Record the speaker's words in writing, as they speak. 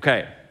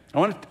Okay, I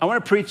want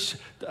to preach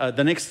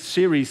the next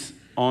series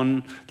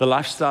on the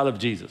lifestyle of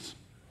Jesus.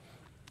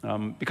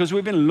 Because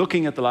we've been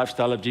looking at the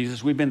lifestyle of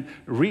Jesus, we've been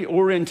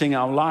reorienting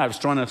our lives,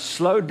 trying to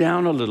slow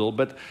down a little.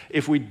 But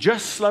if we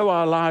just slow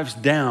our lives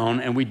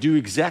down and we do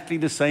exactly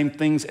the same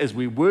things as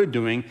we were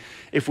doing,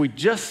 if we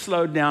just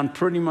slow down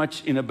pretty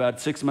much in about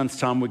 6 months'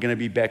 time, we're going to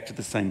be back to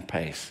the same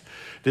pace.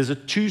 There's a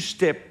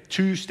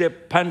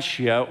two-step punch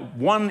here.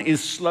 One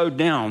is slow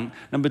down.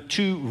 Number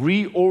two,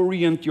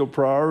 reorient your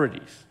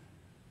priorities.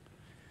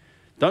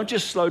 Don't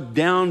just slow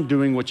down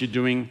doing what you're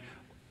doing.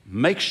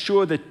 Make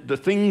sure that the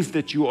things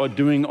that you are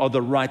doing are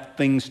the right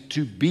things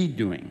to be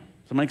doing.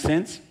 Does that make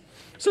sense?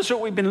 So that's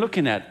what we've been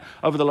looking at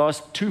over the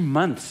last 2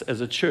 months as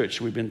a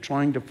church. We've been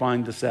trying to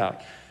find this out.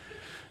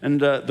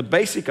 And the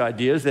basic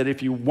idea is that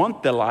if you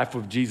want the life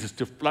of Jesus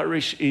to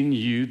flourish in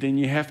you, then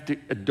you have to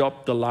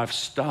adopt the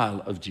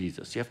lifestyle of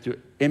Jesus. You have to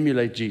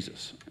emulate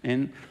Jesus.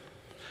 And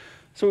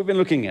so we've been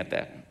looking at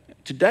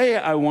that. Today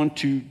I want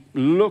to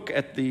look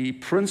at the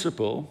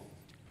principle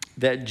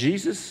that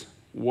Jesus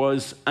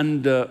was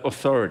under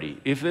authority.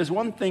 If there's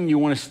one thing you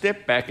want to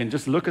step back and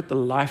just look at the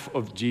life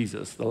of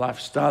Jesus, the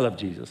lifestyle of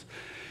Jesus,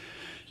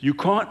 you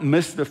can't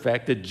miss the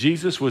fact that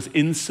Jesus was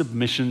in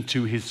submission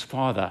to his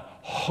Father,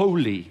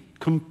 wholly,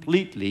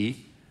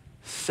 completely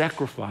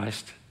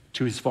sacrificed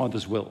to his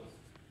Father's will.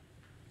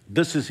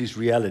 This is his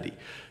reality.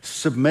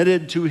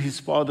 Submitted to his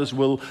Father's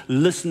will,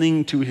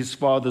 listening to his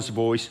Father's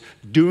voice,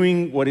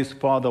 doing what his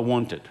Father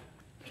wanted.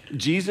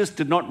 Jesus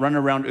did not run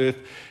around earth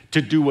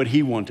to do what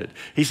he wanted.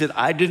 He said,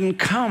 I didn't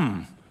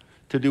come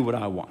to do what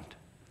I want.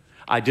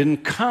 I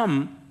didn't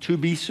come to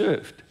be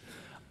served.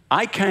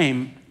 I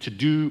came to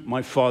do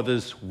my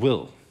Father's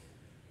will,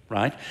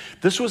 right?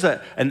 This was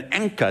an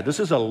anchor.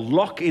 This is a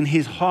lock in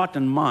his heart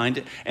and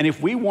mind. And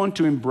if we want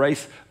to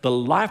embrace the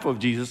life of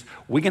Jesus,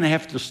 we're going to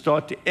have to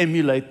start to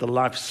emulate the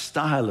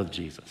lifestyle of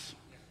Jesus.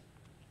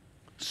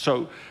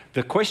 So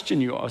the question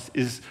you ask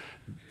is,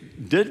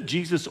 did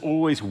Jesus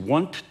always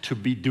want to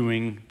be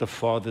doing the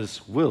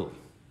Father's will?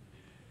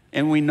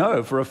 And we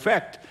know for a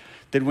fact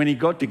that when he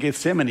got to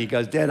Gethsemane, he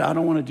goes, Dad, I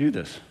don't want to do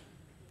this.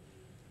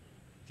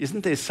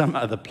 Isn't there some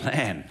other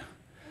plan?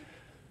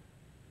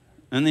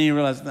 And then he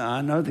realized, no,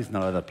 I know there's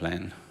no other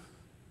plan.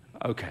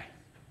 Okay.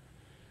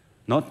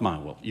 Not my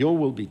will. Your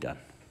will be done.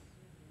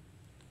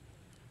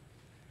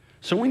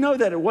 So we know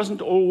that it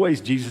wasn't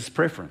always Jesus'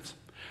 preference.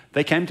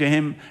 They came to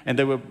him and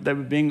they were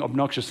being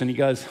obnoxious, and he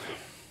goes,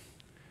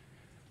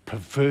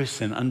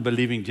 perverse and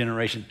unbelieving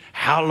generation,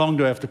 how long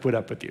do I have to put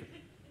up with you?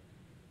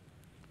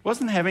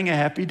 Wasn't having a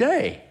happy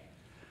day,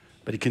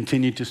 but he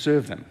continued to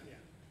serve them.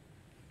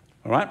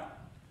 All right?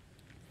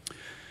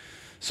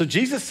 So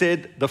Jesus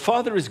said, the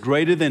Father is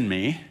greater than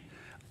me.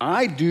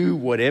 I do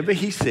whatever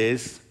he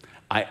says.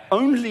 I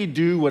only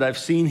do what I've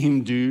seen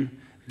him do.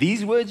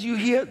 These words you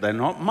hear, they're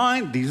not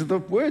mine. These are the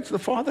words the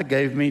Father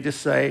gave me to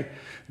say.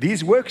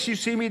 These works you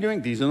see me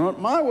doing, these are not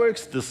my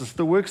works. This is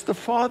the works the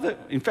Father.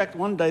 In fact,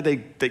 one day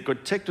they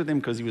got ticked with him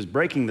because he was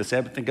breaking the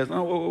Sabbath and goes,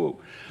 oh,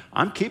 whoa.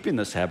 I'm keeping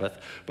the Sabbath,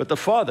 but the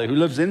Father who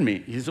lives in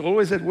me, he's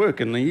always at work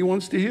and he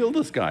wants to heal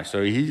this guy.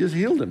 So he just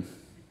healed him.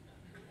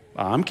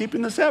 I'm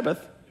keeping the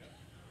Sabbath.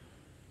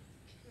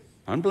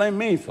 Don't blame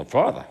me, it's the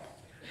Father.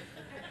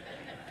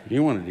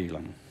 You want to heal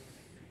him.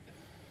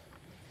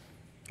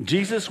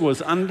 Jesus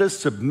was under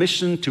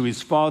submission to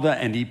his Father,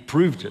 and he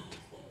proved it.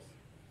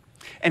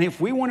 And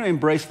if we want to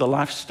embrace the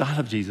lifestyle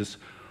of Jesus,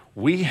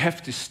 we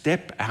have to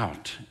step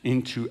out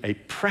into a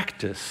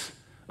practice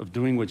of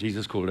doing what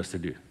Jesus called us to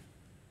do.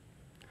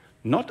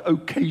 Not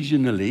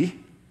occasionally,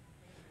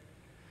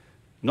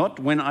 not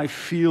when I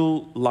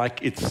feel like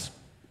it's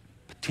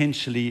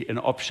potentially an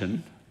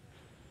option,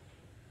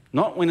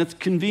 not when it's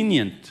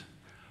convenient,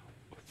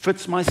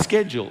 fits my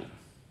schedule.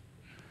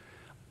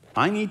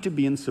 I need to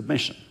be in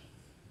submission.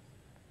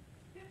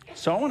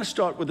 So I want to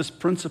start with this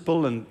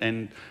principle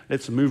and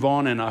let's move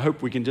on, and I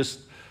hope we can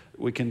just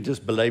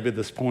belabor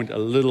this point a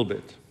little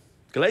bit.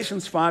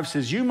 Galatians 5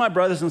 says, you, my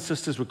brothers and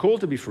sisters, were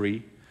called to be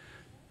free.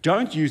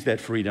 Don't use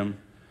that freedom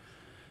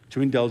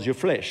to indulge your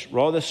flesh.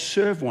 Rather,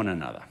 serve one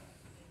another.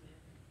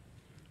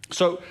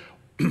 So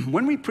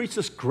when we preach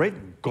this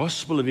great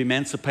gospel of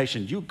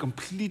emancipation, you're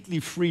completely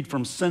freed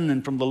from sin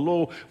and from the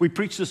law. We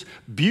preach this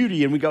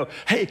beauty and we go,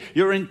 hey,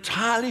 you're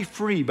entirely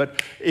free.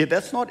 But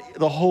that's not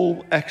the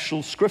whole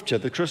actual scripture.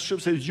 The scripture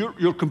says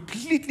you're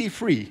completely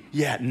free.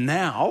 Yeah,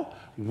 now,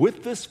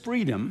 with this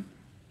freedom,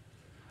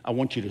 I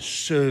want you to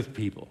serve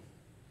people.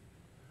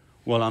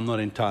 Well, I'm not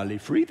entirely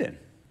free then.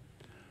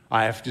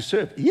 I have to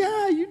serve.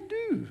 Yeah, you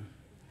do.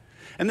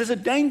 And there's a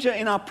danger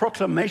in our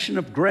proclamation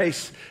of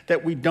grace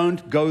that we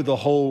don't go the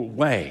whole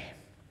way.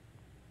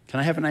 Can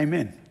I have an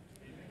amen?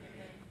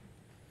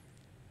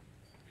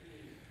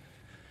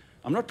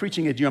 I'm not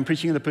preaching at you. I'm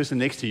preaching at the person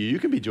next to you. You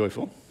can be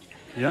joyful.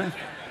 You don't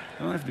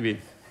have to be.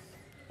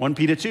 1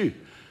 Peter 2.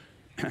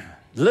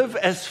 Live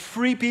as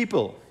free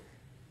people.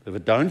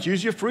 Don't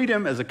use your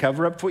freedom as a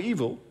cover-up for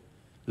evil.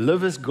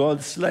 Live as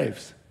God's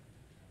slaves.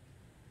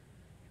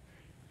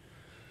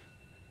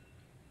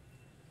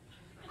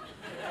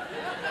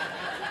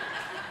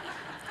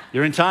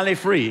 You're entirely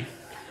free.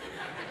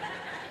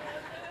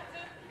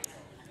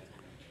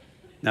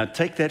 Now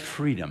take that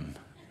freedom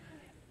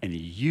and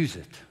use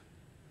it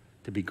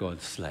to be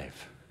God's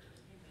slave.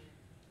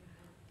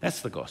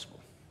 That's the gospel.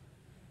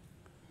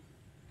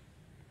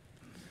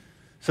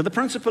 So the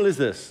principle is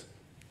this.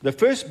 The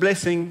first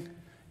blessing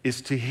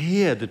is to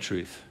hear the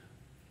truth.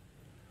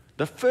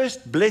 The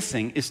first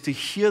blessing is to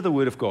hear the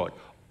word of God.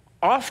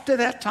 After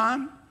that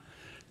time,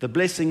 the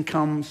blessing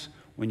comes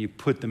when you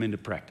put them into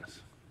practice.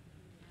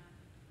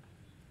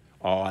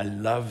 Oh, I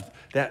love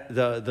that.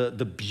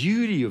 The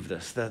beauty of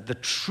this, the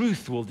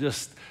truth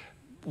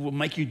will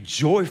make you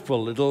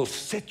joyful. It'll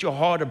set your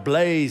heart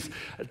ablaze.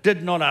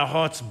 Did not our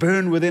hearts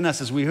burn within us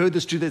as we heard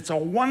this truth? It's a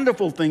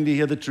wonderful thing to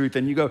hear the truth.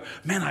 And you go,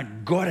 man, I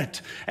got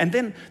it. And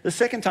then the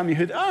second time you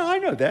heard, oh, I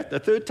know that. The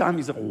third time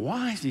you say,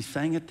 why is he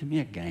saying it to me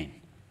again?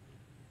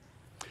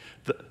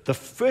 The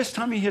first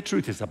time you hear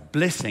truth is a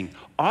blessing.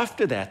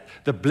 After that,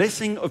 the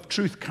blessing of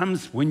truth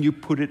comes when you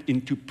put it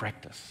into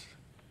practice.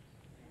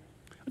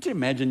 Would you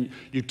imagine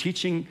you're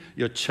teaching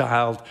your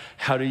child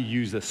how to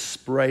use a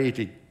spray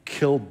to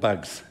kill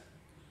bugs?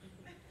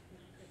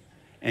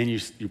 And you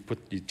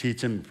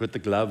teach him, put the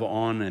glove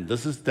on, and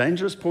this is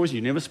dangerous poison.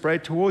 You never spray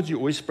it towards you,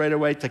 always spray it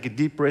away. Take a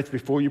deep breath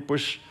before you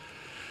push.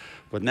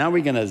 But now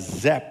we're going to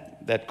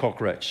zap that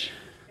cockroach.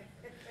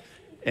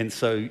 And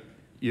so,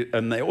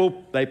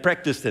 they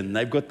practiced and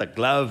they've got the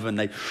glove and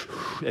they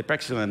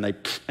practice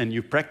and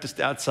you practiced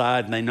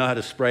outside and they know how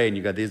to spray and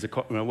you go, there's a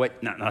cockroach. No, wait,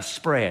 no,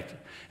 spray it.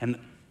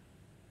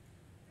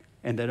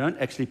 And they don't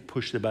actually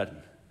push the button.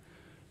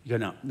 You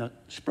go, no,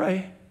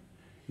 spray.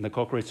 And the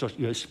cockroach starts,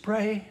 you go,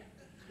 spray.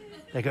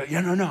 They go,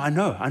 yeah, no, I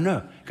know.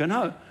 You go,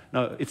 no,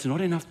 it's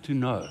not enough to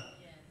know.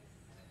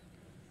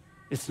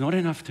 It's not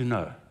enough to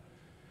know.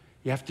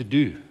 You have to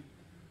do.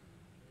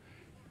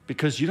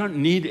 Because you don't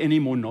need any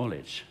more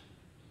knowledge.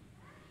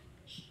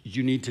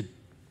 You need to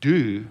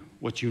do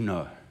what you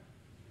know.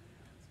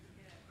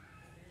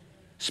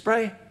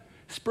 Spray.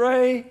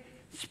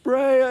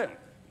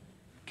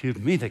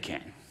 Give me the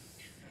can.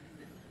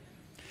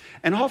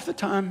 And half the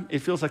time, it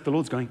feels like the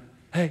Lord's going,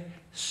 hey,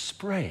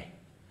 spray.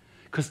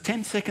 Because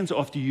 10 seconds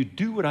after you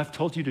do what I've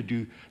told you to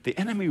do, the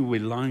enemy will be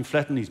lying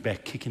flat on his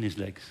back, kicking his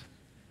legs.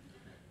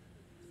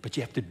 But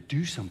you have to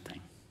do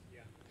something.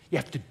 You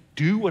have to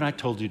do what I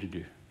told you to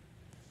do.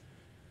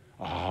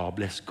 Oh,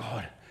 bless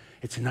God.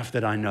 It's enough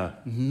that I know.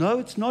 No,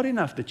 it's not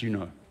enough that you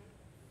know.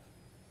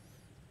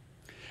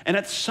 And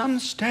at some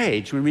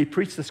stage, when we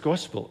preach this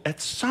gospel, at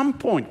some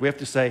point, we have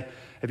to say,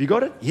 have you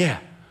got it? Yeah.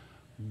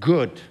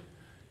 Good.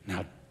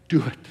 Now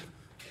do it.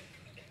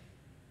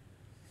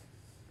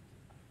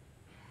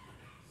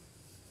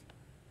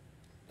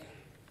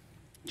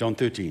 John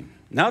 13.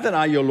 Now that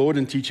I, your Lord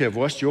and teacher, have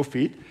washed your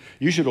feet,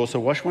 you should also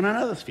wash one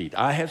another's feet.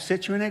 I have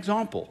set you an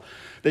example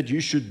that you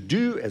should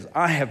do as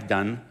I have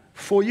done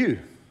for you.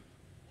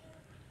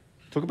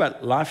 Talk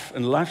about life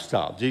and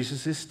lifestyle.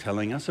 Jesus is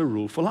telling us a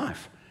rule for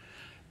life.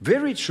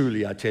 Very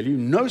truly, I tell you,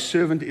 no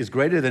servant is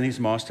greater than his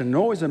master,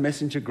 nor is a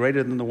messenger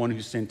greater than the one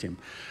who sent him.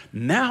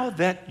 Now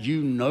that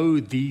you know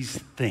these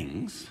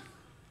things,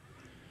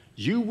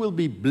 you will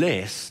be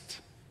blessed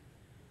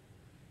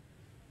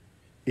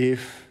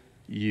if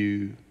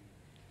you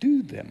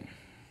do them.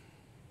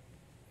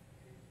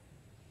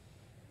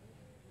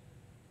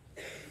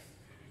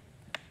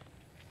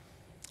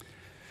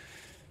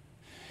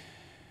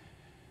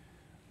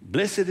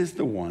 Blessed is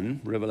the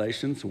one,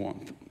 Revelations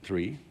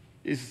 1:3,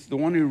 is the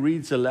one who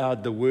reads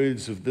aloud the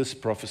words of this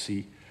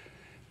prophecy.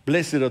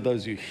 Blessed are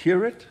those who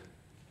hear it,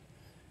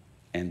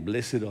 and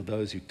blessed are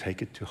those who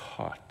take it to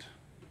heart.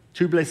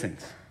 Two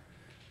blessings.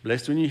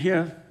 Blessed when you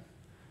hear,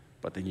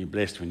 but then you're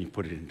blessed when you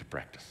put it into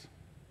practice.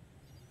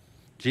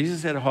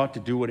 Jesus had a heart to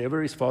do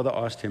whatever his Father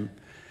asked him.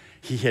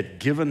 He had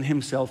given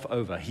himself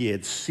over. He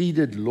had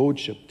ceded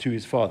lordship to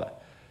his Father.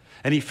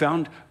 And he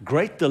found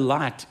great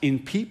delight in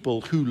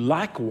people who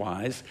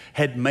likewise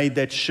had made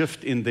that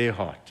shift in their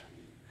heart.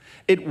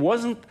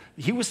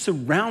 He was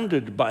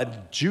surrounded by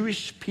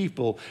Jewish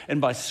people and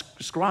by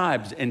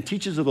scribes and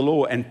teachers of the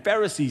law and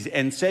Pharisees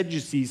and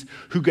Sadducees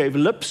who gave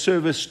lip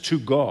service to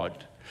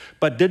God,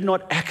 but did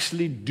not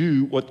actually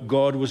do what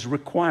God was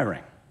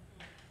requiring.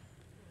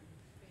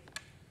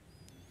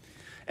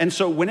 And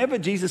so whenever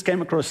Jesus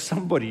came across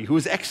somebody who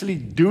was actually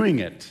doing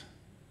it,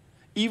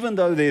 even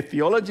though their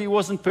theology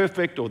wasn't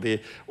perfect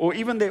or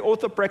even their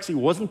orthopraxy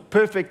wasn't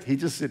perfect, he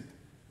just said,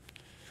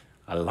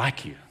 I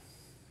like you.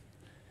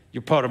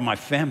 You're part of my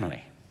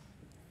family.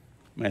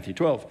 Matthew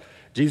 12.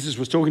 Jesus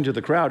was talking to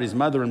the crowd. His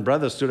mother and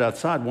brothers stood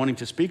outside wanting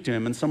to speak to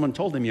him, and someone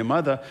told him, your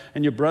mother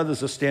and your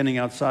brothers are standing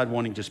outside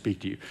wanting to speak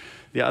to you.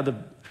 The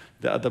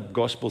other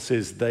gospel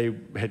says they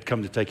had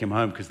come to take him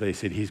home because they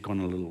said he's gone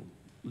a little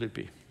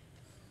loopy.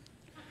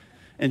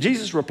 And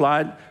Jesus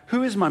replied,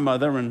 who is my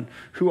mother and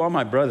who are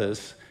my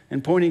brothers?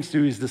 And pointing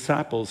to his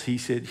disciples, he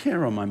said,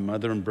 here are my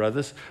mother and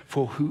brothers,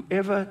 for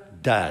whoever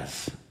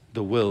does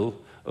the will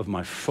of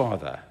my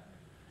Father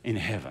in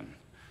heaven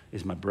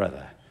is my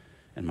brother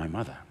and my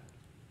mother.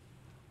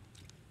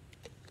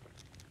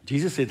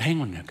 Jesus said, hang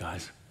on now,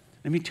 guys.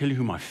 Let me tell you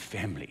who my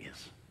family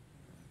is.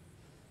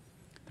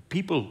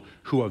 people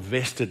who are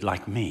vested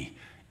like me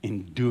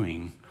in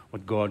doing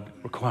what God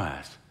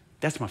requires.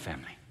 That's my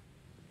family.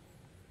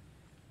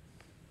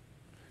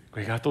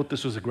 Greg, I thought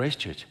this was a grace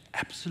church.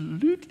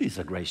 Absolutely, it's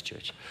a grace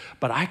church.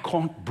 But I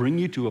can't bring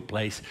you to a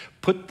place,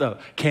 put the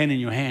can in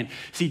your hand.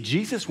 See,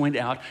 Jesus went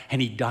out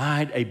and he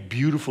died a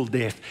beautiful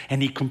death,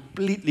 and he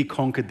completely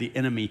conquered the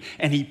enemy,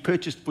 and he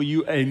purchased for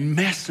you a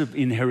massive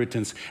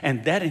inheritance.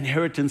 And that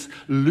inheritance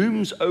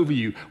looms over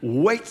you,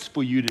 waits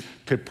for you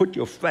to put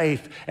your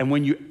faith. And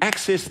when you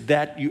access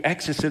that, you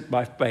access it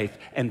by faith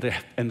and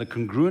the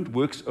congruent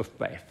works of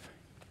faith.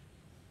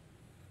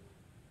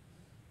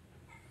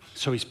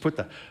 So he's put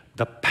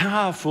the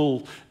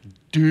powerful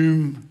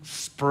doom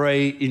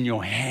spray in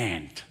your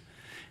hand.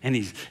 And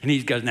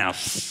he goes, now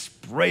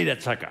spray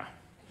that sucker.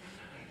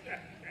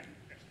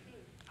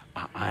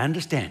 I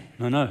understand.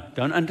 No,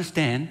 don't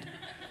understand.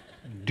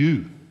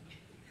 Do.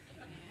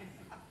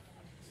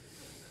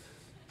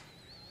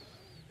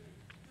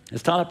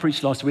 As Tyler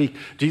preached last week,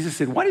 Jesus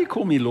said, why do you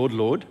call me Lord,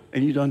 Lord,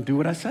 and you don't do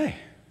what I say?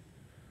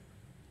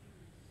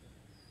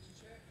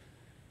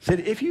 He said,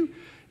 if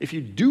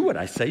you do what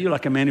I say, you're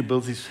like a man who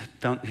builds his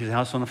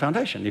house on a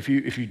foundation. If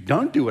you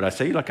don't do what I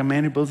say, you're like a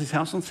man who builds his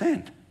house on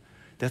sand.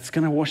 That's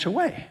going to wash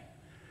away.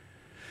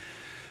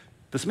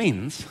 This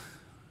means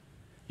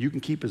you can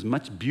keep as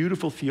much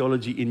beautiful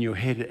theology in your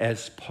head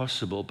as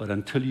possible, but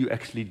until you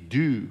actually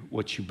do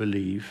what you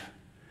believe,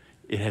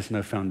 it has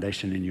no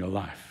foundation in your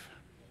life.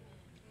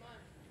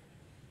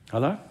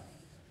 Hello?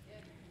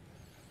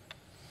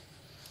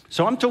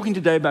 So I'm talking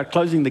today about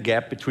closing the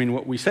gap between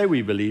what we say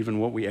we believe and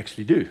what we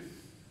actually do.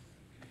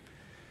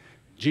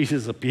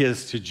 Jesus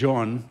appears to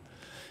John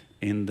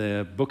in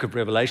the book of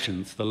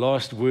Revelations, the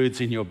last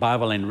words in your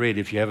Bible in red,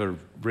 if you have a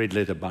red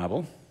letter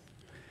Bible.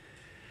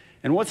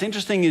 And what's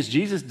interesting is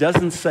Jesus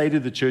doesn't say to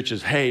the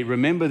churches, hey,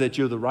 remember that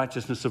you're the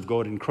righteousness of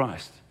God in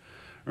Christ.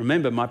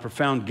 Remember, my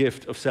profound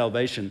gift of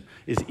salvation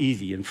is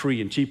easy and free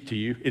and cheap to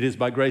you. It is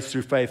by grace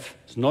through faith.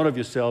 It's not of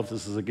yourselves.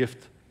 This is a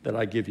gift that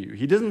I give you.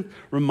 He doesn't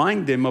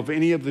remind them of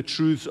any of the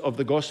truths of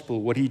the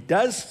gospel. What he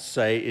does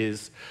say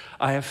is,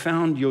 I have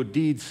found your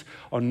deeds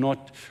are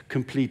not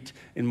complete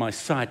in my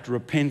sight.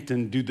 Repent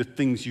and do the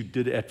things you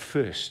did at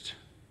first.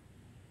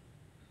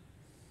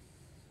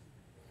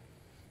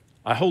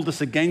 I hold this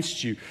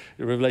against you,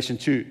 in Revelation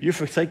 2. You've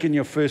forsaken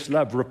your first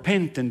love.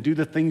 Repent and do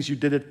the things you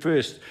did at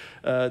first.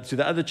 To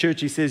the other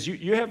church, he says,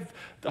 you have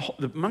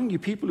among you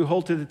people who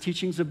hold to the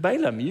teachings of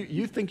Balaam.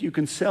 You think you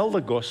can sell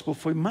the gospel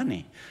for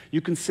money.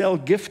 You can sell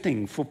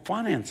gifting for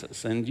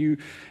finances. And you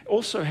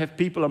also have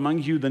people among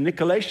you, the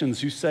Nicolaitans,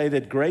 who say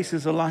that grace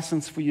is a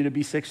license for you to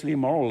be sexually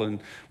immoral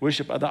and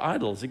worship other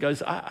idols. He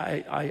goes,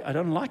 I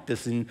don't like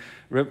this. In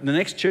the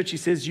next church, he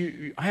says,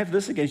 I have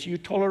this against you. You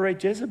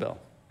tolerate Jezebel,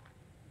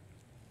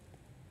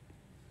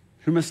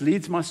 who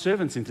misleads my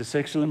servants into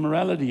sexual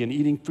immorality and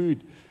eating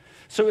food.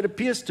 So it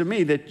appears to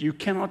me that you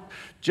cannot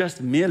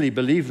just merely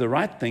believe the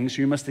right things,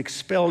 you must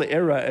expel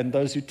error and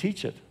those who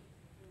teach it.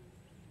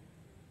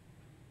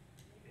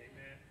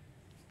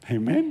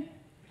 Amen? Amen?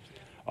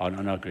 Oh,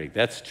 no, Greg,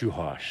 that's too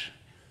harsh.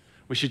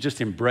 We should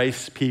just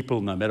embrace people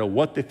no matter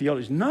what their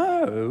theology is.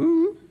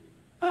 No.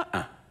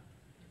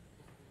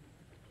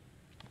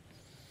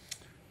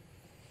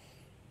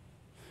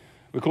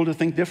 We're called to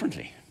think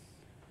differently.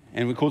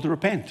 And we're called to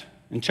repent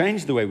and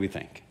change the way we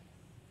think.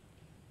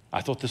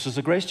 I thought this was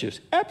a grace church.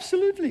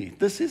 Absolutely,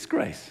 this is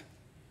grace.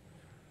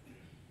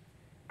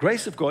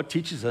 Grace of God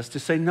teaches us to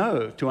say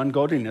no to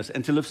ungodliness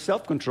and to live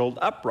self-controlled,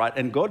 upright,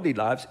 and godly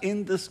lives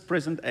in this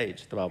present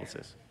age, the Bible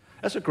says.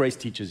 That's what grace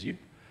teaches you.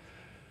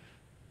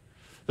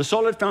 The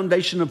solid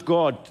foundation of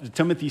God,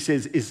 Timothy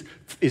says,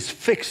 is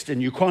fixed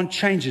and you can't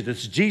change it.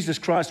 It's Jesus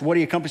Christ, what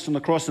he accomplished on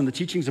the cross and the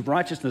teachings of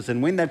righteousness.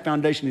 And when that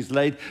foundation is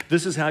laid,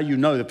 this is how you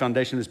know the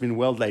foundation has been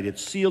well laid.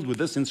 It's sealed with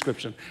this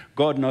inscription: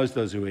 God knows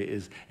those who he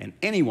is, and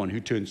anyone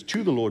who turns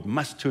to the Lord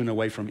must turn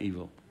away from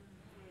evil.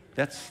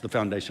 That's the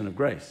foundation of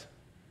grace.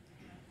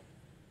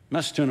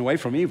 Must turn away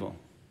from evil.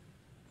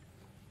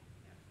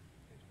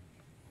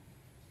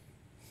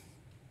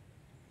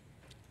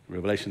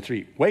 Revelation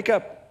 3, wake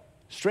up.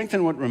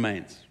 Strengthen what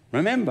remains.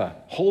 Remember,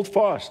 hold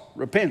fast,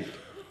 repent.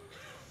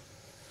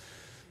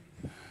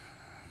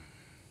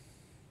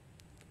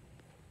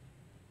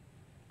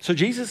 So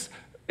Jesus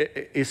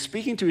is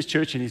speaking to his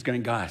church and he's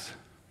going, guys,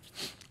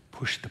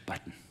 push the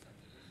button.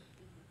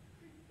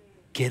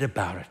 Get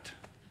about it.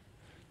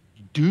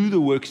 Do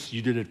the works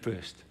you did at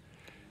first.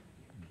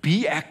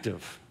 Be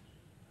active.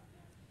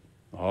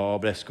 Oh,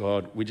 bless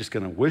God, we're just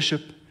going to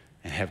worship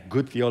and have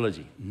good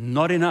theology.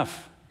 Not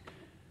enough.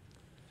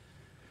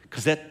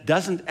 Because that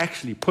doesn't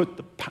actually put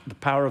the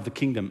power of the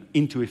kingdom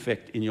into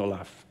effect in your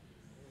life.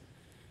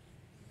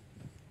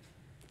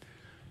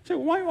 So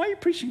why are you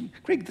preaching?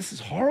 Greg, this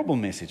is a horrible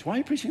message. Why are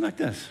you preaching like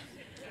this?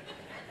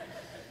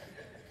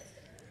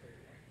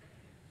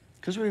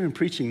 Because we've been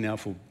preaching now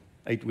for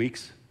 8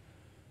 weeks.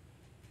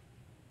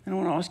 And I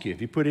want to ask you,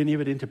 have you put any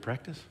of it into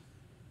practice?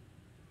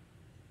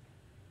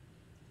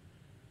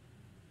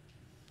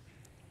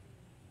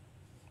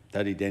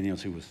 Daddy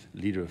Daniels, who was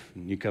leader of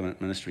New Covenant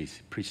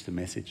Ministries, preached a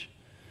message.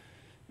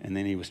 And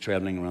then he was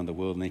traveling around the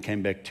world, and he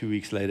came back 2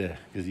 weeks later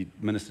because he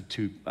ministered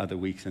 2 other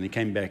weeks, and he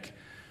came back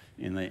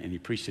and he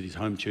preached at his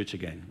home church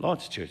again,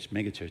 large church,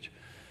 mega church.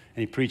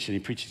 And he preached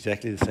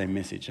exactly the same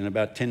message. And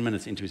about 10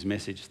 minutes into his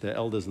message, the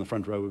elders in the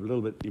front row were a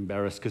little bit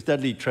embarrassed because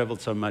Dudley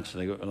traveled so much.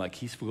 They were like,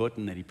 he's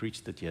forgotten that he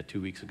preached it here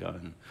 2 weeks ago.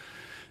 And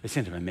they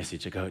sent him a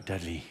message. They go,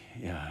 Dudley,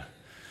 yeah,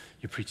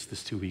 you preached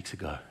this 2 weeks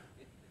ago.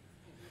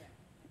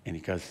 And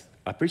he goes,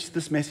 I preached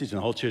this message, and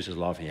the whole church is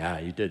laughing. Yeah,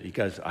 you did. He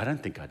goes, I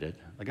don't think I did.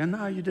 I go,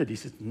 no, you did. He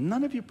says,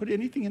 none of you put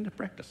anything into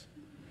practice.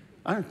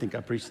 I don't think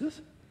I preached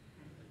this.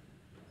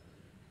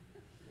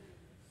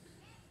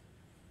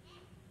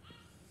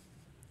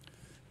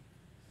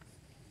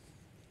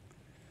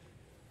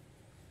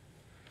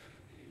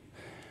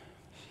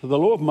 So the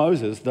law of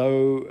Moses,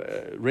 though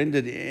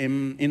rendered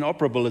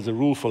inoperable as a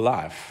rule for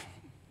life,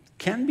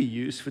 can be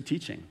used for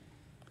teaching.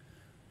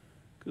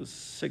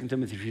 Because 2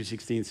 Timothy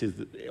 3:16 says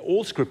that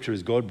all Scripture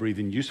is God-breathed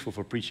and useful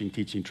for preaching,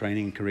 teaching,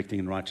 training, and correcting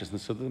in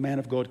righteousness, so that the man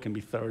of God can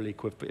be thoroughly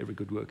equipped for every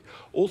good work.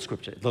 All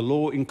Scripture, the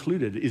law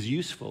included, is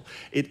useful.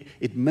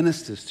 It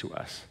ministers to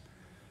us.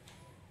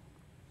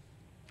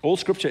 All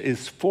Scripture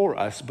is for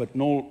us, but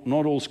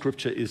not all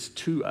Scripture is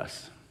to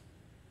us.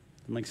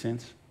 Does that make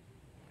sense?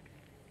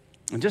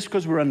 And just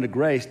because we're under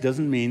grace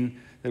doesn't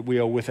mean that we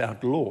are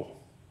without law.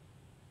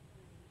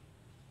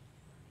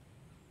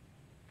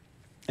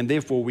 And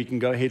therefore, we can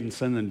go ahead and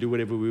sin and do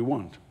whatever we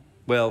want.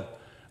 Well,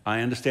 I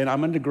understand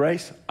I'm under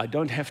grace. I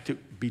don't have to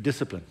be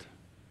disciplined.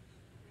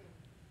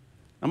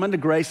 I'm under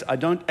grace. I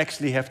don't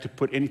actually have to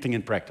put anything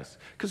in practice.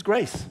 Because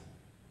grace,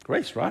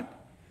 right?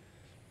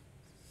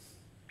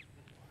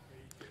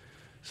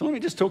 So let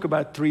me just talk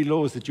about 3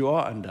 laws that you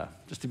are under,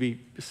 just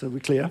so we're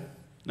clear.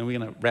 Then we're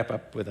going to wrap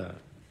up with a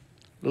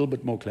little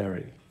bit more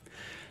clarity.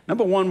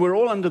 Number 1, we're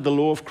all under the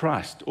law of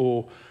Christ,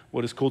 or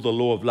what is called the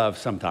law of love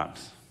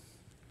sometimes.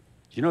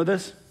 Do you know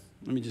this?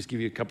 Let me just give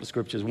you a couple of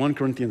scriptures. 1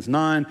 Corinthians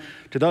 9,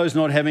 to those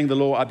not having the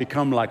law, I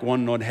become like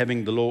one not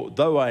having the law,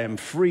 though I'm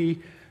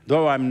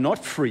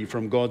not free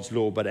from God's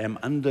law, but am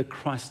under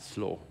Christ's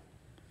law.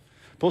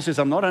 Paul says,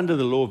 I'm not under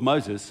the law of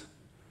Moses,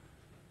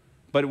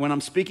 but when I'm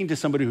speaking to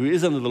somebody who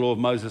is under the law of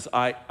Moses,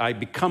 I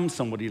become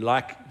somebody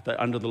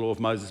under the law of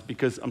Moses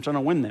because I'm trying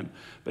to win them.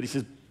 But he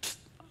says,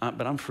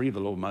 but I'm free of the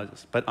law of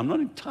Moses. But I'm not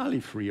entirely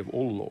free of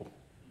all law.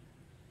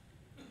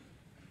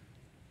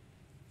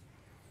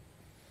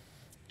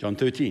 John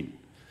 13,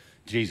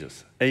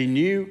 Jesus, a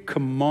new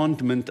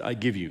commandment I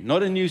give you.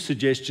 Not a new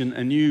suggestion,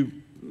 a new,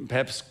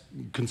 perhaps,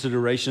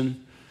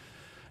 consideration.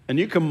 A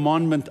new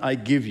commandment I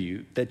give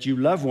you, that you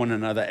love one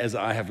another as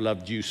I have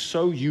loved you.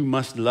 So you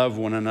must love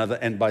one another,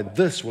 and by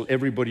this will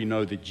everybody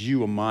know that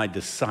you are my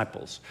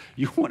disciples.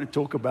 You want to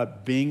talk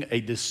about being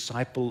a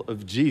disciple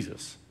of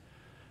Jesus.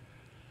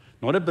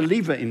 Not a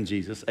believer in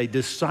Jesus, a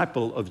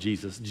disciple of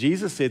Jesus.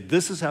 Jesus said,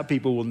 this is how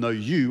people will know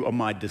you are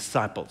my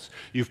disciples.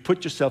 You've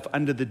put yourself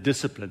under the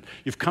discipline.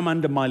 You've come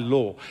under my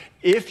law.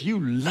 If you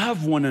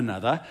love one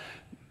another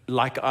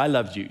like I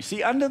loved you.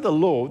 See, under the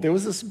law, there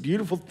was this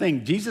beautiful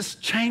thing. Jesus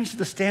changed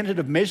the standard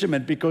of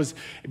measurement because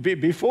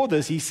before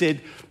this, they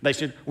said,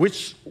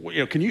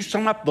 can you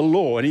sum up the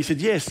law? And he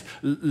said, yes,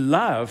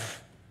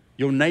 love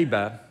your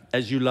neighbor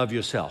as you love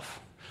yourself.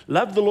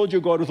 Love the Lord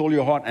your God with all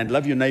your heart and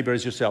love your neighbor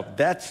as yourself.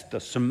 That's the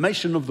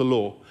summation of the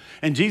law.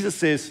 And Jesus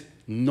says,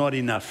 not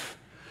enough.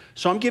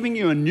 So I'm giving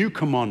you a new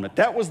commandment.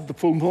 That was the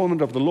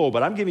fulfillment of the law,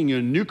 but I'm giving you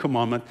a new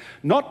commandment.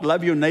 Not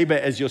love your neighbor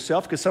as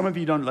yourself, because some of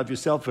you don't love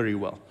yourself very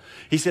well.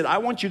 He said, I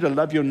want you to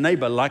love your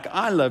neighbor like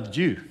I loved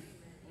you.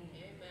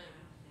 Amen.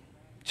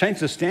 Change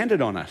the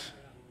standard on us.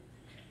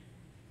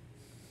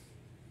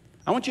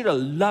 I want you to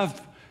love.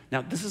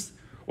 Now, this is...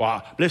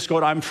 wow, bless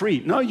God, I'm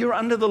free. No, you're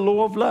under the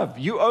law of love.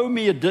 You owe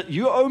me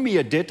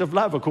a debt of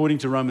love, according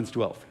to Romans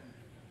 12.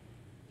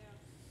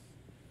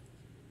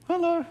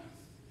 Hello.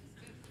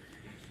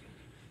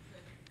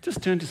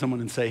 Just turn to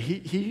someone and say,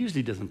 he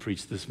usually doesn't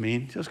preach this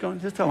mean. Just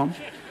tell him.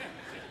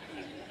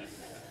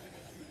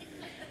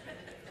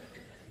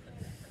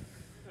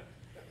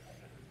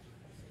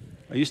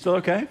 Are you still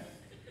okay?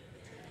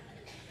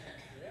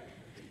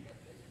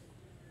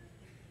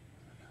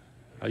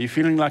 Are you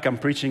feeling like I'm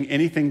preaching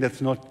anything that's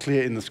not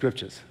clear in the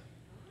scriptures?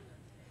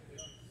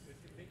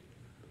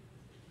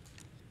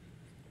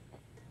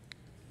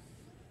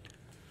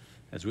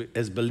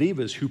 As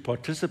believers who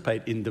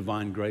participate in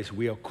divine grace,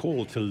 we are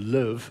called to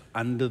live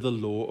under the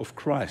law of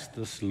Christ,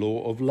 this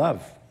law of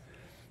love.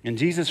 And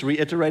Jesus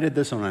reiterated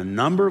this on a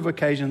number of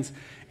occasions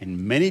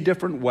in many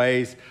different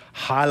ways,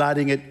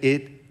 highlighting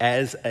it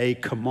as a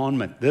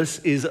commandment. This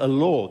is a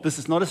law. This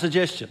is not a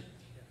suggestion.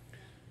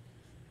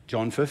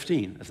 John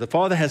 15, as the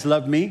Father has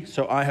loved me,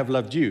 so I have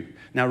loved you.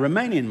 Now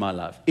remain in my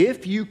love.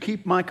 If you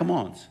keep my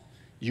commands,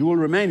 you will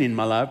remain in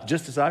my love,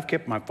 just as I've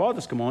kept my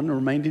Father's command and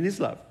remained in his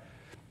love.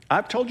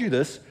 I've told you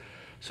this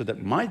so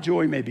that my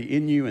joy may be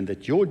in you and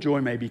that your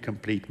joy may be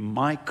complete.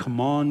 My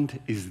command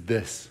is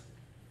this: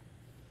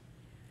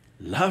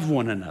 love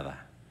one another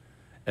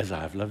as I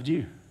have loved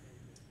you.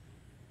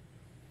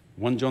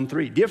 1 John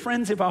 3, dear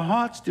friends, if our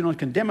hearts do not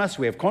condemn us,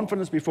 we have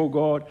confidence before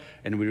God,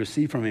 and we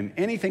receive from him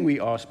anything we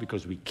ask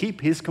because we keep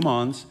his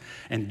commands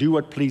and do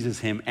what pleases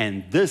him,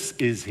 and this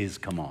is his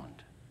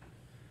command,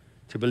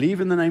 to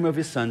believe in the name of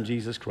his Son,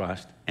 Jesus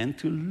Christ, and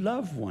to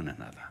love one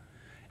another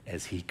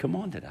as he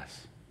commanded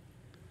us.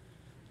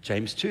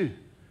 James 2.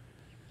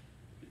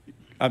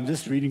 I'm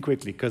just reading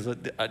quickly because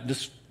I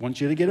just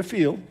want you to get a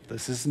feel.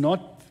 This is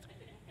not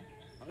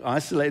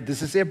isolated.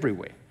 This is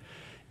everywhere.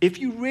 If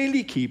you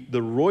really keep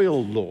the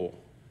royal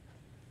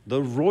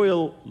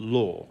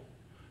law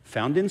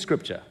found in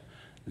Scripture,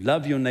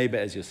 love your neighbor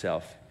as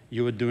yourself,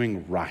 you are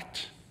doing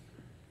right.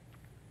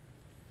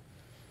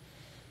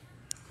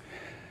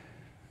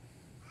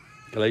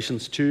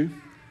 Galatians 2,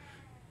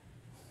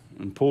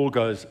 and Paul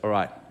goes, all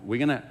right, we're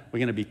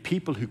gonna be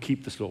people who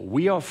keep this law.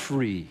 We are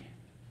free.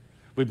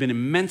 We've been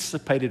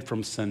emancipated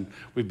from sin.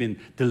 We've been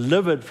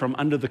delivered from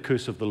under the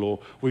curse of the law.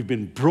 We've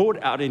been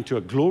brought out into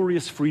a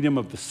glorious freedom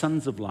of the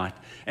sons of light,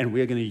 and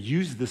we are going to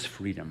use this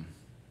freedom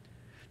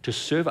to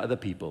serve other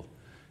people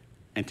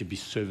and to be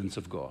servants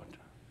of God.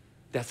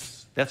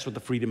 That's what the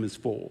freedom is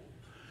for.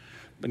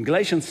 In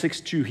Galatians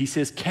 6:2, he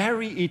says,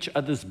 carry each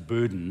other's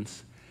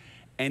burdens,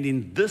 and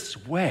in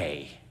this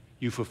way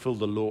you fulfill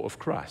the law of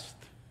Christ.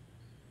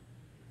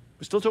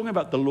 We're still talking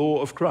about the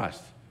law of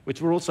Christ,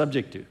 which we're all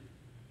subject to.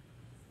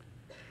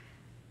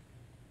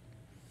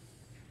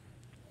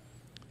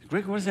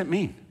 Greg, what does that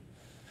mean?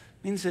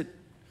 It means that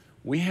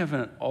we have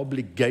an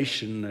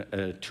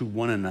obligation to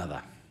one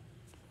another,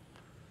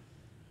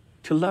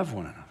 to love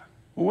one another.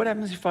 Well, what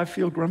happens if I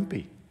feel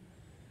grumpy?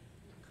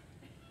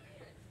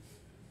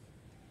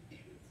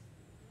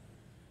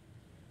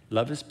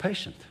 Love is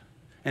patient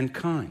and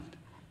kind.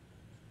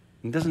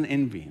 It doesn't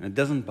envy and it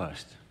doesn't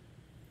boast.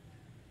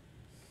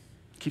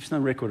 It keeps no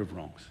record of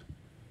wrongs.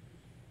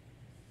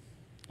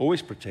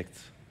 Always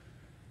protects,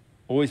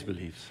 always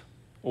believes,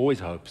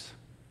 always hopes.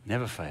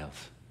 Never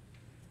fails.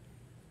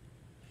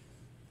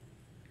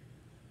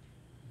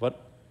 But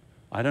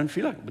I don't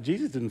feel like it. But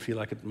Jesus didn't feel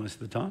like it most of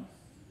the time.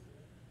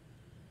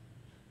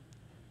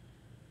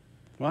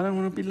 Well, I don't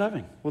want to be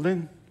loving. Well,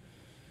 then,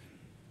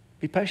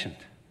 be patient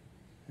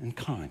and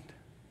kind.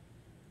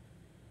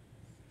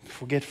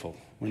 Forgetful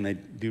when they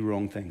do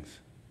wrong things.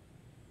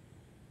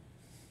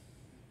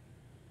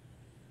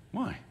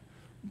 Why?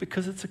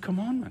 Because it's a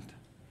commandment.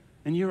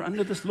 And you're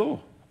under this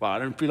law. Well, I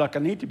don't feel like I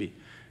need to be.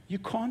 You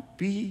can't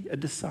be a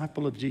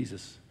disciple of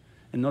Jesus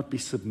and not be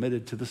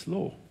submitted to this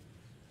law.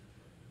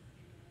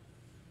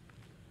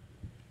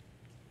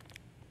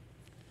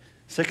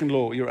 Second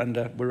law we're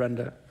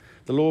under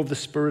the law of the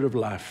Spirit of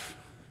life.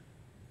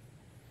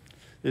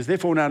 There's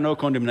therefore now no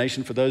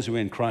condemnation for those who are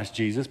in Christ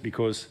Jesus,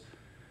 because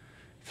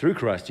through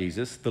Christ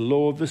Jesus, the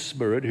law of the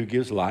Spirit who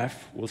gives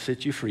life will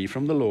set you free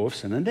from the law of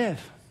sin and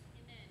death.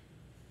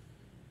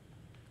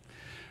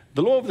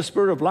 The law of the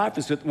Spirit of life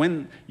is that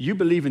when you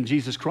believe in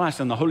Jesus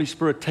Christ and the Holy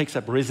Spirit takes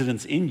up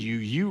residence in you,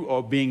 you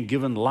are being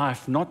given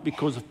life, not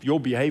because of your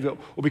behavior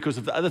or because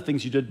of the other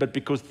things you did, but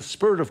because the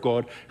Spirit of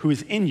God who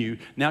is in you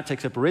now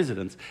takes up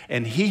residence,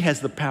 and he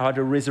has the power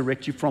to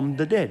resurrect you from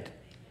the dead.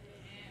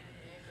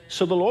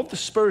 So the law of the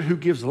Spirit who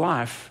gives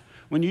life,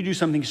 when you do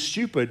something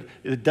stupid,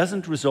 it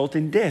doesn't result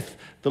in death.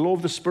 The law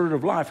of the Spirit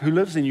of life who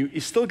lives in you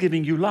is still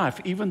giving you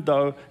life, even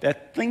though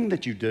that thing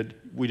that you did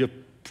would have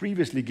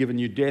previously given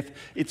you death.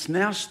 It's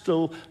now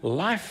still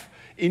life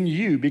in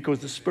you because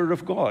the Spirit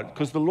of God,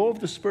 because the law of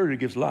the Spirit who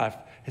gives life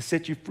has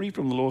set you free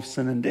from the law of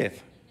sin and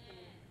death.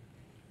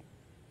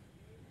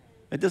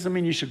 It doesn't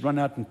mean you should run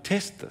out and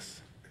test this.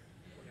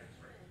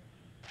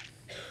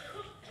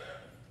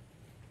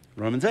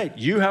 Romans 8,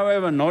 you,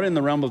 however, are not in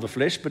the realm of the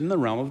flesh, but in the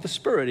realm of the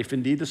Spirit, if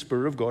indeed the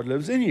Spirit of God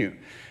lives in you.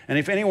 And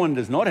if anyone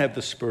does not have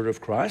the Spirit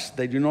of Christ,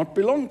 they do not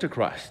belong to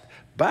Christ.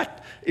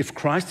 But if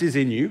Christ is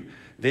in you,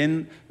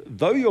 then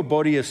though your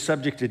body is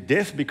subject to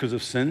death because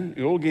of sin,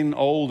 you're all getting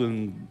old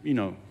and,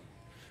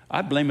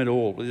 I blame it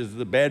all. It's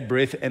the bad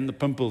breath and the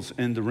pimples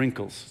and the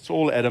wrinkles. It's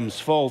all Adam's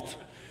fault.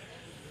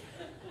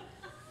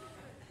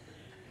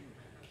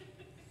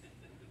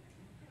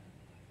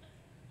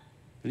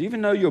 But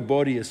even though your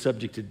body is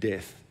subject to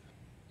death,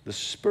 the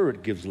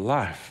Spirit gives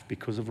life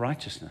because of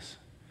righteousness.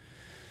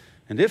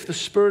 And if the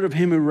Spirit of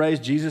him who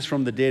raised Jesus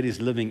from the dead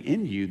is living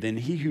in you, then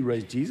he who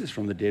raised Jesus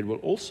from the dead will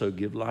also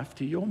give life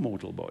to your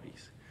mortal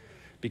bodies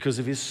because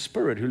of his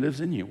Spirit who lives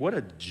in you. What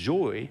a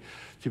joy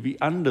to be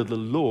under the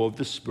law of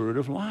the Spirit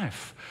of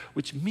life,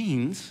 which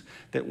means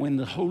that when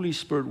the Holy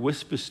Spirit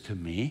whispers to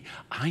me,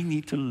 I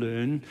need to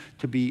learn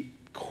to be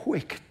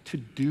quick to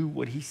do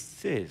what he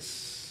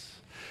says,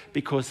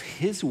 because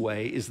his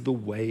way is the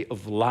way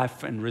of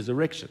life and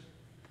resurrection.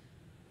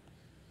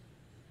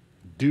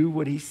 Do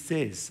what he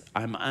says.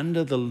 I'm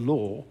under the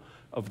law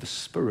of the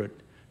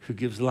Spirit who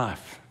gives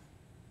life.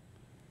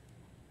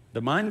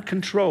 The mind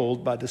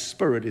controlled by the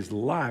Spirit is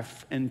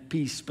life and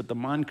peace, but the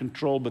mind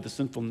controlled by the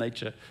sinful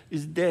nature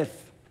is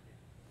death.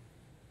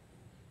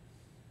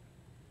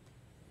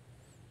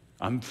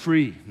 I'm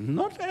free.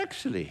 Not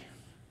actually.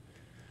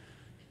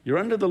 You're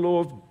under the law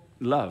of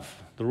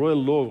love, the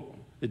royal law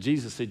that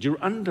Jesus said.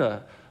 You're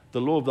under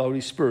the law of the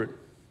Holy Spirit,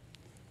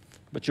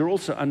 but you're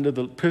also under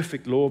the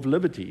perfect law of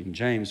liberty. In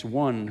James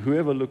 1,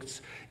 whoever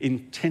looks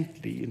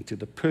intently into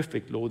the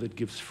perfect law that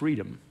gives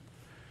freedom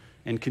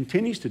and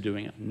continues to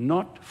doing it,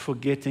 not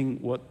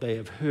forgetting what they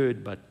have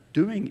heard, but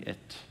doing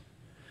it,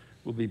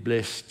 will be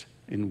blessed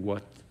in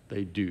what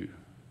they do.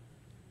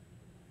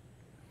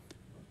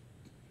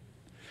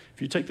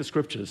 If you take the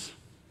scriptures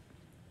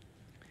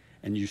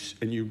and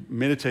you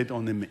meditate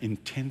on them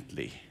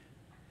intently,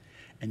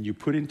 and you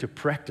put into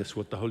practice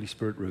what the Holy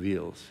Spirit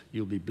reveals,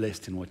 you'll be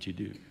blessed in what you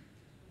do.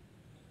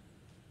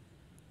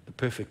 The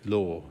perfect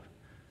law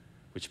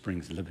which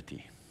brings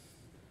liberty.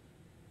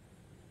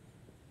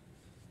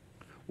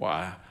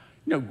 Why?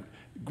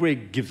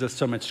 Greg gives us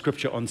so much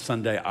scripture on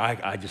Sunday,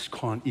 I just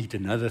can't eat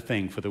another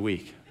thing for the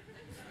week.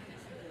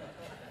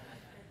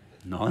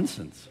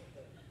 Nonsense.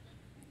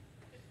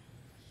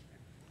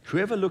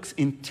 Whoever looks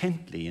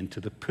intently into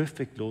the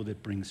perfect law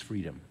that brings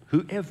freedom.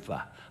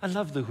 Whoever. I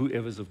love the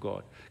whoever's of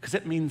God, because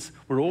that means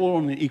we're all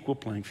on an equal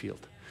playing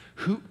field.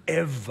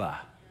 Whoever.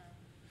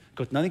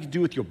 Got nothing to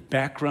do with your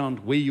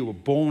background, where you were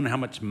born, how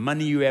much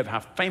money you have, how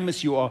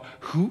famous you are.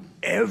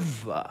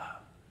 Whoever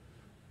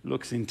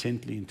looks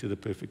intently into the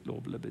perfect law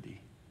of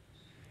liberty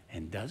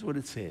and does what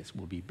it says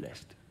will be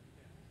blessed.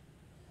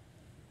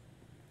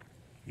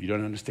 You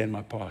don't understand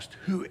my past.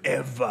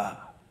 Whoever.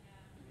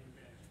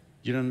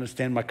 You don't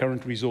understand my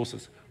current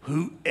resources.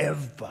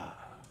 Whoever.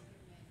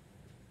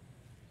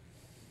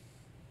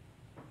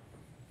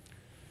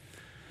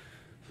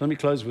 Let me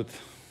close with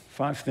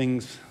 5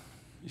 things.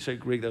 You say,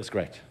 Greg, that was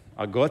great.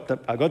 I got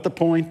the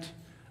point.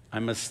 I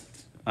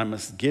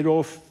must get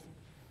off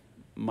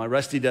my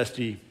rusty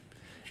dusty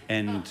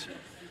and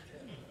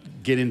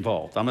get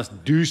involved. I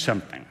must do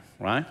something,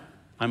 right?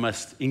 I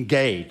must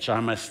engage. I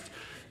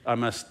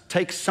must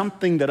take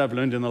something that I've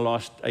learned in the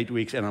last 8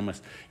 weeks and I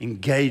must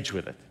engage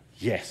with it.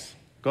 Yes.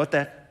 Got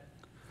that?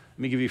 Let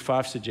me give you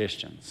 5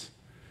 suggestions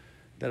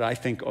that I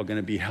think are going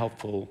to be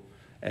helpful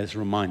as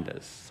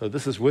reminders. So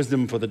this is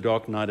wisdom for the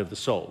dark night of the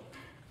soul.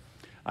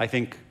 I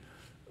think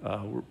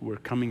we're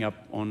coming up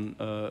on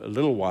a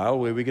little while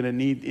where we're going to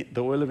need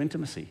the oil of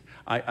intimacy.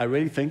 I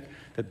really think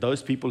that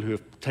those people who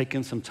have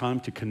taken some time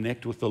to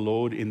connect with the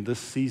Lord in this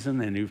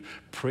season and who've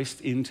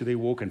pressed into their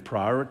walk and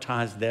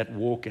prioritized that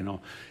walk and are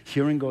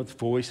hearing God's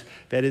voice,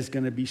 that is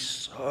going to be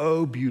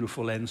so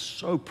beautiful and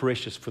so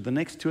precious. For the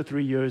next 2 or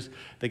 3 years,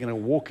 they're going to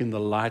walk in the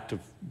light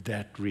of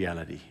that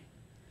reality.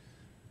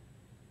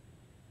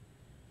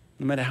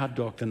 No matter how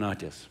dark the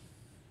night is.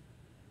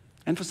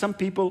 And for some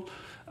people,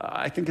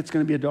 I think it's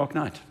going to be a dark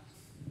night.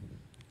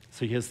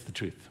 So here's the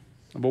truth.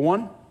 Number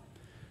 1,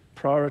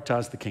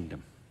 prioritize the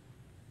kingdom.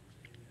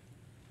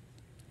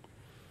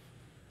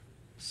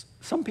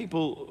 Some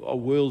people are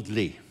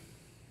worldly.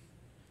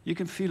 You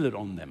can feel it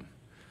on them.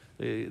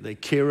 They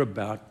care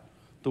about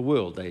the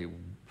world.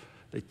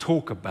 They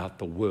talk about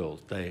the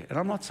world. And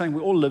I'm not saying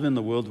we all live in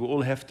the world. We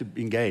all have to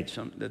engage.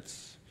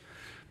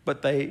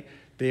 But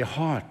their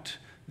heart,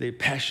 their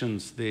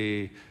passions,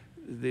 their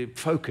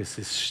focus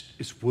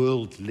is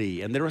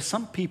worldly. And there are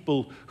some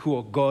people who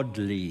are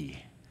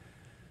godly.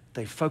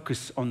 They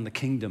focus on the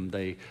kingdom.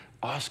 They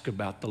ask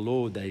about the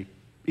Lord. They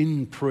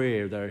in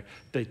prayer,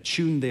 they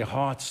tune their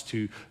hearts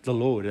to the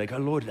Lord. They go,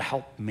 Lord,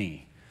 help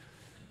me.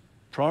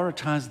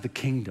 Prioritize the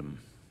kingdom.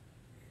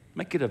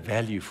 Make it a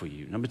value for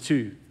you. Number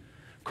 2,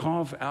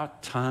 carve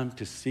out time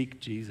to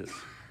seek Jesus.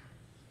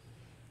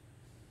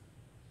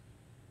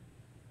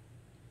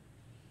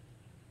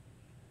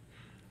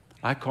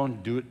 I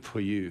can't do it for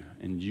you,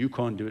 and you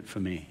can't do it for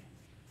me.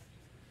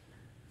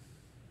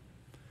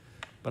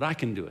 But I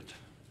can do it.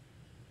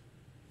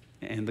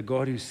 And the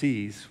God who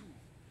sees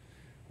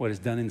what is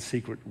done in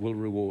secret will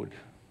reward,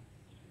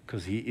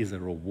 because he is a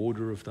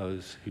rewarder of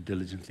those who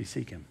diligently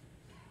seek him.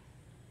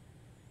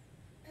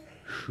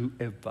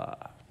 Whoever.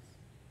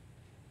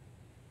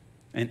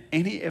 And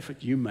any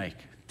effort you make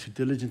to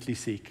diligently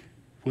seek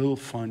will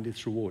find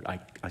its reward.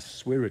 I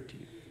swear it to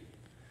you.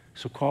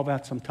 So carve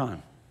out some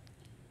time.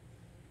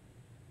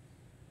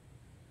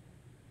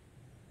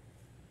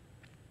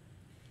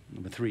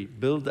 Number 3,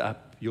 build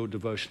up your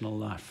devotional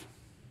life.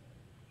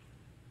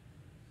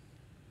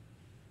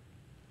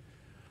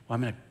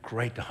 I'm in a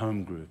great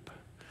home group.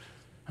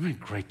 I'm in a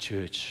great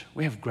church.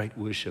 We have great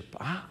worship.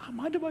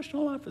 My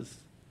devotional life is...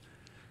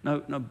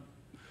 No,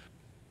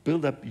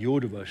 build up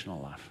your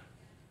devotional life.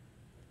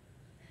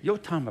 Your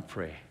time of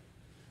prayer.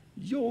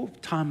 Your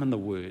time in the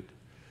Word.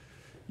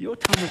 Your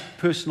time of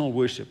personal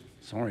worship.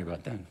 Sorry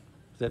about that.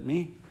 Is that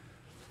me?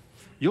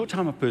 Your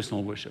time of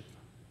personal worship.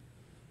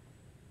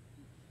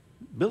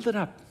 Build it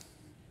up.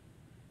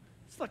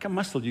 It's like a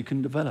muscle you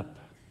can develop.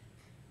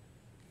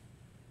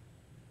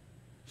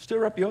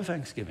 Stir up your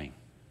thanksgiving.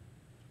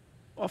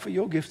 Offer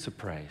your gifts of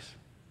praise.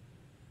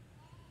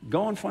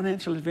 Go on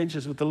financial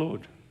adventures with the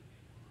Lord.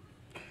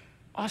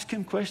 Ask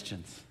him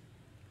questions.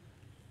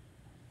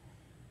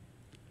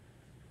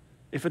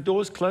 If a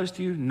door's closed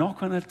to you,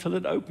 knock on it till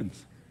it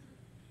opens.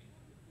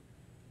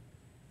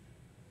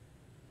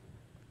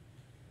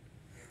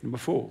 Number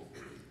 4,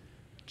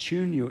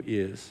 tune your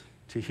ears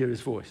to hear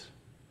his voice.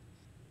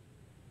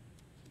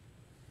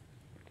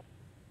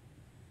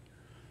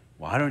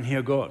 I don't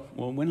hear God.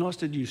 Well, when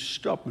last did you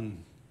stop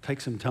and take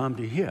some time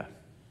to hear?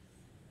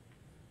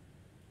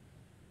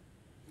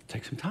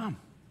 Take some time.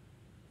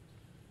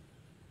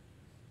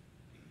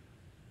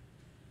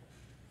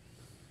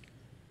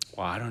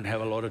 Well, I don't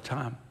have a lot of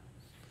time.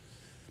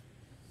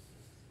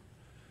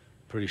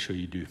 Pretty sure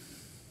you do.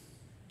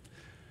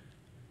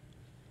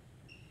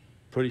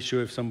 Pretty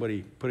sure if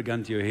somebody put a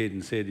gun to your head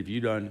and said, if you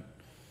don't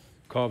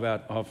carve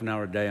out half an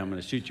hour a day, I'm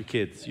going to shoot your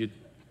kids, you'd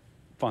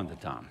find the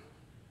time.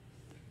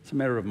 It's a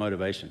matter of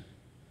motivation.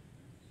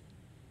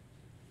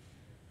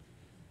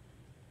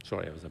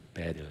 Sorry, that was a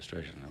bad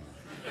illustration.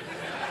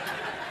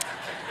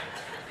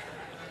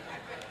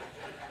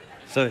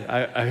 So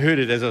I heard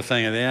it as I was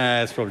saying it.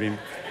 Yeah,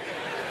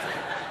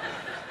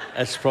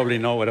 that's probably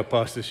not what a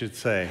pastor should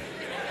say.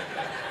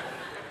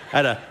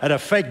 Had a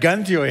fake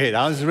gun to your head.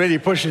 I was really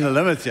pushing the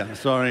limits here.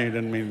 Sorry, I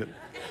didn't mean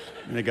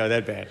to go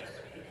that bad.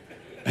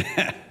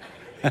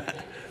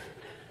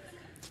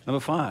 Number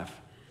 5,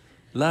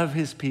 love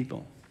his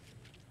people.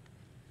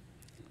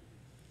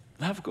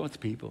 Love God's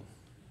people.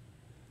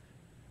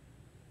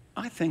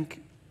 I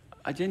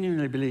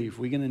genuinely believe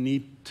we're going to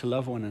need to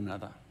love one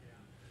another.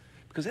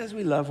 Because as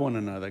we love one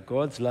another,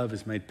 God's love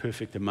is made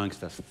perfect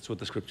amongst us. That's what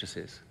the scripture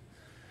says.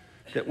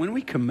 That when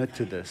we commit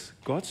to this,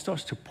 God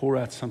starts to pour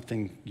out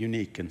something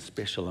unique and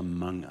special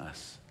among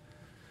us.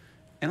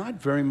 And I'd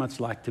very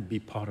much like to be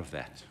part of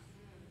that.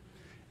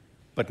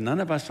 But none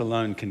of us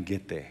alone can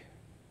get there.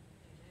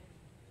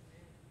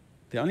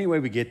 The only way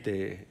we get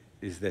there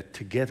is that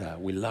together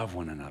we love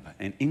one another.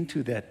 And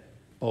into that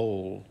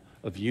bowl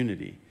of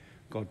unity,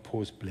 God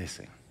pours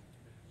blessing.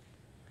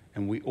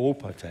 And we all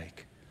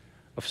partake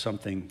of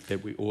something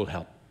that we all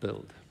help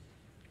build.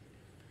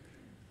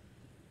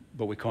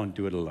 But we can't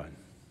do it alone.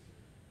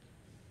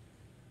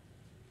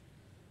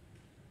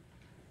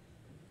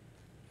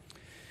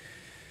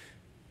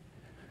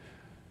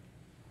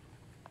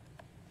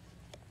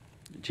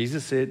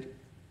 Jesus said,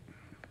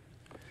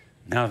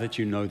 now that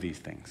you know these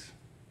things,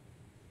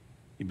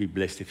 you'll be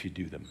blessed if you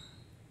do them.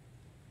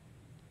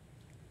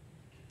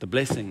 The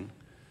blessing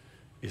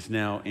is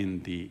now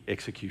in the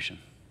execution.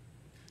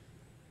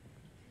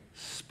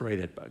 Spray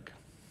that bug.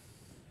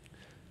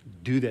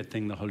 Do that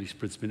thing the Holy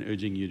Spirit's been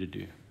urging you to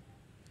do.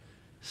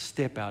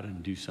 Step out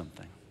and do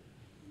something.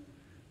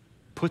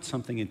 Put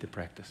something into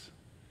practice.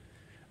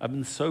 I've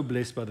been so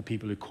blessed by the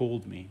people who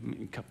called me.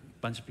 A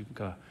bunch of people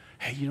go,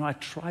 hey, I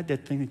tried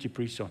that thing that you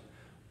preached on.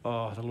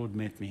 Oh, the Lord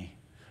met me.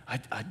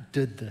 I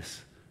did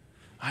this.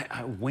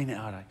 I went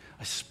out.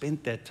 I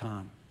spent that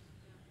time.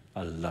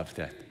 I love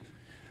that.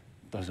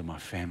 Those are my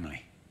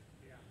family.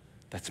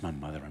 That's my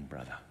mother and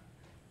brother.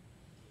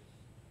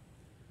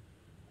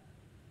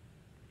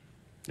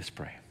 Let's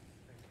pray.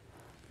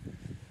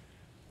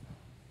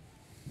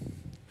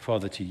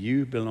 Father, to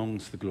you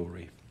belongs the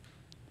glory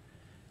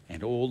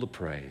and all the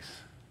praise.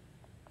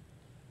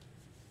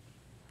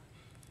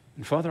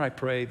 And Father, I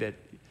pray that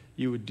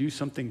you would do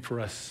something for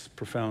us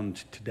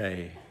profound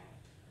today,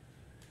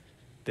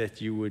 that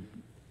you would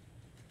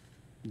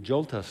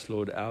jolt us,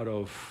 Lord, out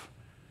of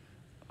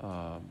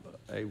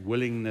a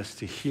willingness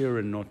to hear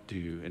and not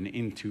do, and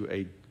into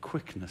a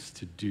quickness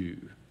to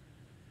do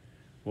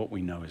what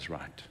we know is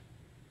right.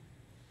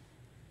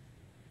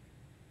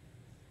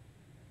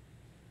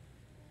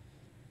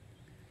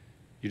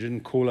 You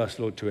didn't call us,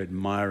 Lord, to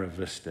admire a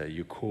vista.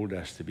 You called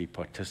us to be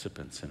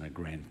participants in a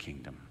grand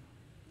kingdom.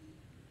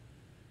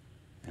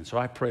 And so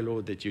I pray,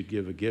 Lord, that you'd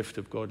give a gift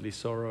of godly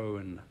sorrow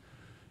and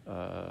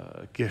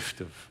a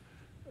gift of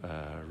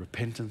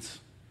repentance,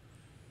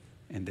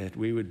 and that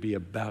we would be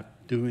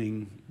about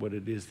doing what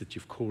it is that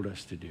you've called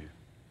us to do.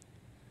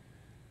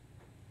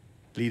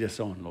 Lead us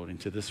on, Lord,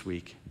 into this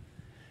week.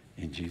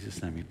 In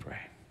Jesus' name we pray.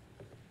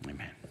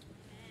 Amen.